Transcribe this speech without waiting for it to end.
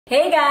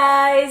Hey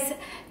guys!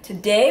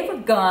 Today we're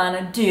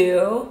gonna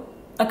do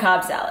a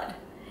Cobb salad.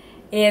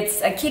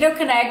 It's a Keto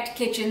Connect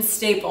kitchen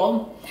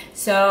staple,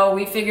 so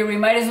we figured we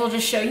might as well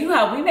just show you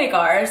how we make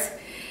ours.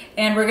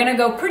 And we're gonna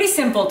go pretty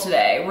simple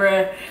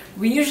today.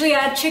 We usually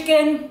add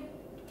chicken,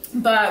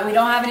 but we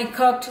don't have any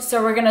cooked,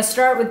 so we're gonna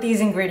start with these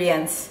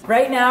ingredients.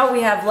 Right now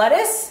we have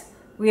lettuce,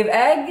 we have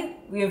egg,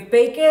 we have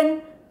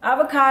bacon,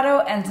 avocado,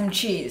 and some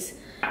cheese.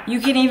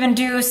 You can even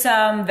do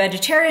some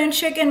vegetarian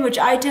chicken, which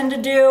I tend to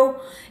do.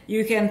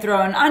 You can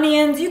throw in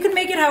onions, you can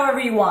make it however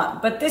you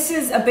want, but this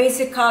is a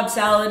basic Cobb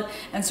salad,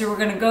 and so we're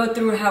gonna go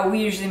through how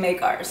we usually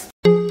make ours.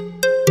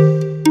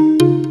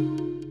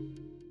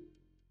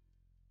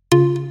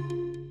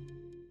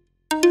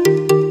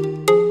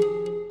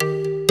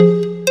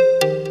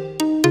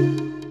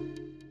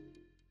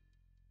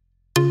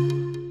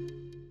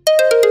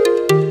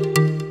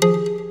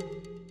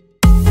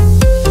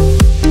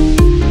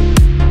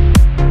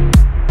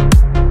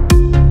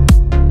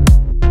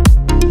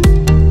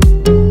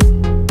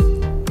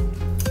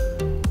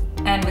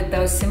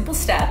 Simple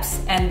steps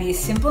and these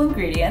simple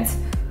ingredients,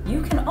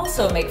 you can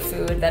also make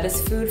food that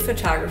is food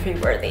photography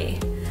worthy.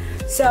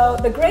 So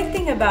the great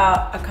thing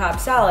about a Cobb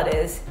salad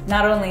is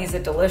not only is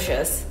it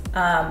delicious,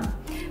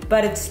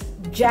 but it's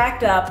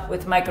jacked up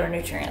with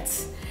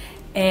micronutrients.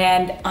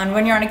 And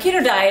when you're on a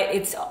keto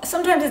diet,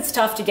 sometimes it's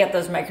tough to get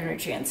those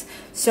micronutrients.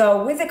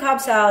 So with a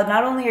Cobb salad,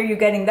 not only are you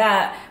getting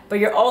that, but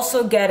you're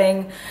also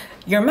getting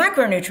your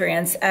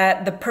macronutrients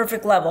at the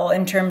perfect level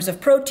in terms of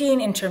protein,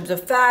 in terms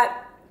of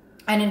fat,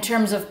 and in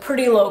terms of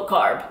pretty low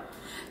carb.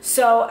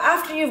 So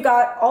after you've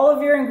got all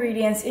of your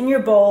ingredients in your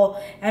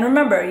bowl, and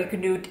remember, you can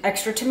do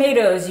extra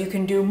tomatoes, you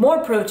can do more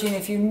protein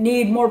if you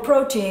need more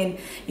protein,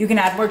 you can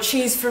add more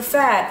cheese for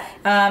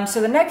fat. So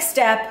the next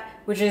step,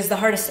 which is the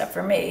hardest step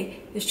for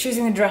me, is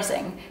choosing the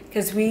dressing,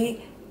 because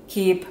we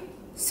keep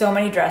so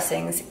many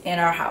dressings in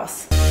our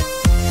house.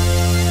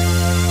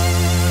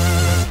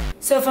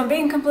 So if I'm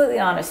being completely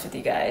honest with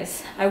you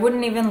guys, I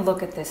wouldn't even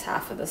look at this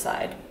half of the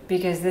side,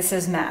 because this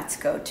is Matt's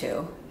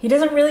go-to. He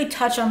doesn't really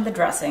touch on the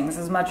dressings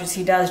as much as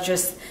he does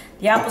just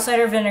the apple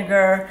cider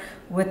vinegar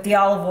with the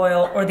olive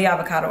oil or the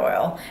avocado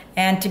oil.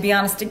 And to be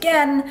honest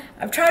again,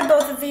 I've tried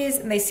both of these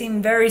and they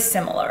seem very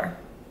similar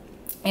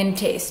in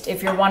taste.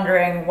 If you're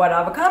wondering what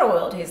avocado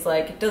oil tastes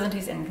like, it doesn't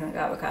taste anything like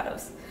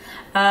avocados.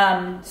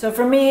 So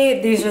for me,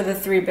 these are the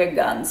three big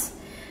guns.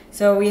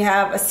 So we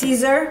have a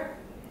Caesar,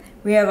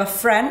 we have a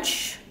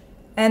French,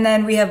 and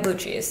then we have blue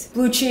cheese.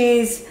 Blue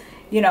cheese,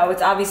 you know,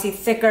 it's obviously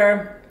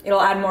thicker.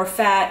 It'll add more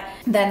fat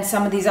than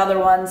some of these other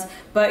ones.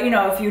 But you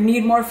know, if you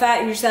need more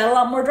fat, you just add a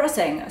lot more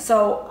dressing.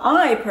 So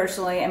I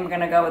personally am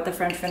gonna go with the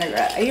French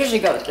vinaigrette. I usually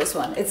go with this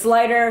one. It's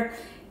lighter,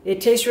 it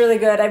tastes really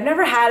good. I've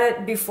never had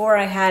it before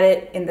I had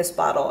it in this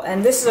bottle.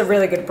 And this is a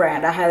really good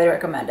brand, I highly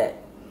recommend it.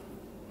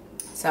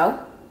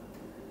 So,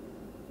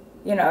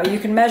 you know, you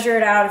can measure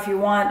it out if you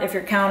want, if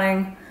you're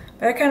counting.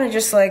 But I kind of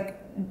just like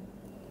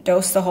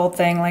dose the whole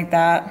thing like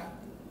that.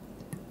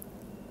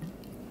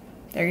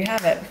 There you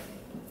have it.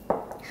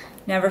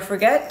 Never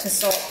forget to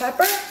salt,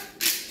 pepper.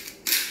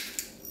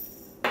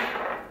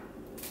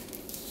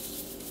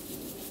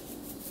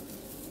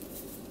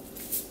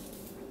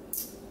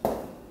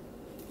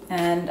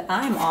 And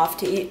I'm off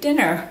to eat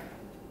dinner.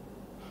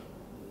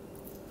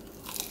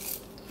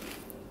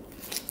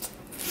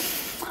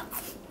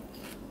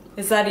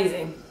 It's that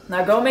easy.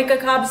 Now go make a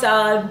Cobb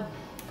salad,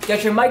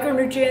 get your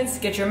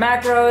micronutrients, get your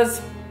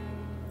macros,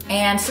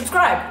 and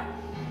subscribe.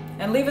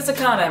 And leave us a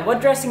comment. What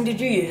dressing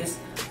did you use?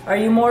 Are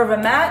you more of a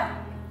Matt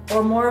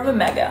or more of a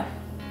Megha?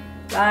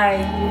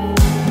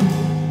 Bye.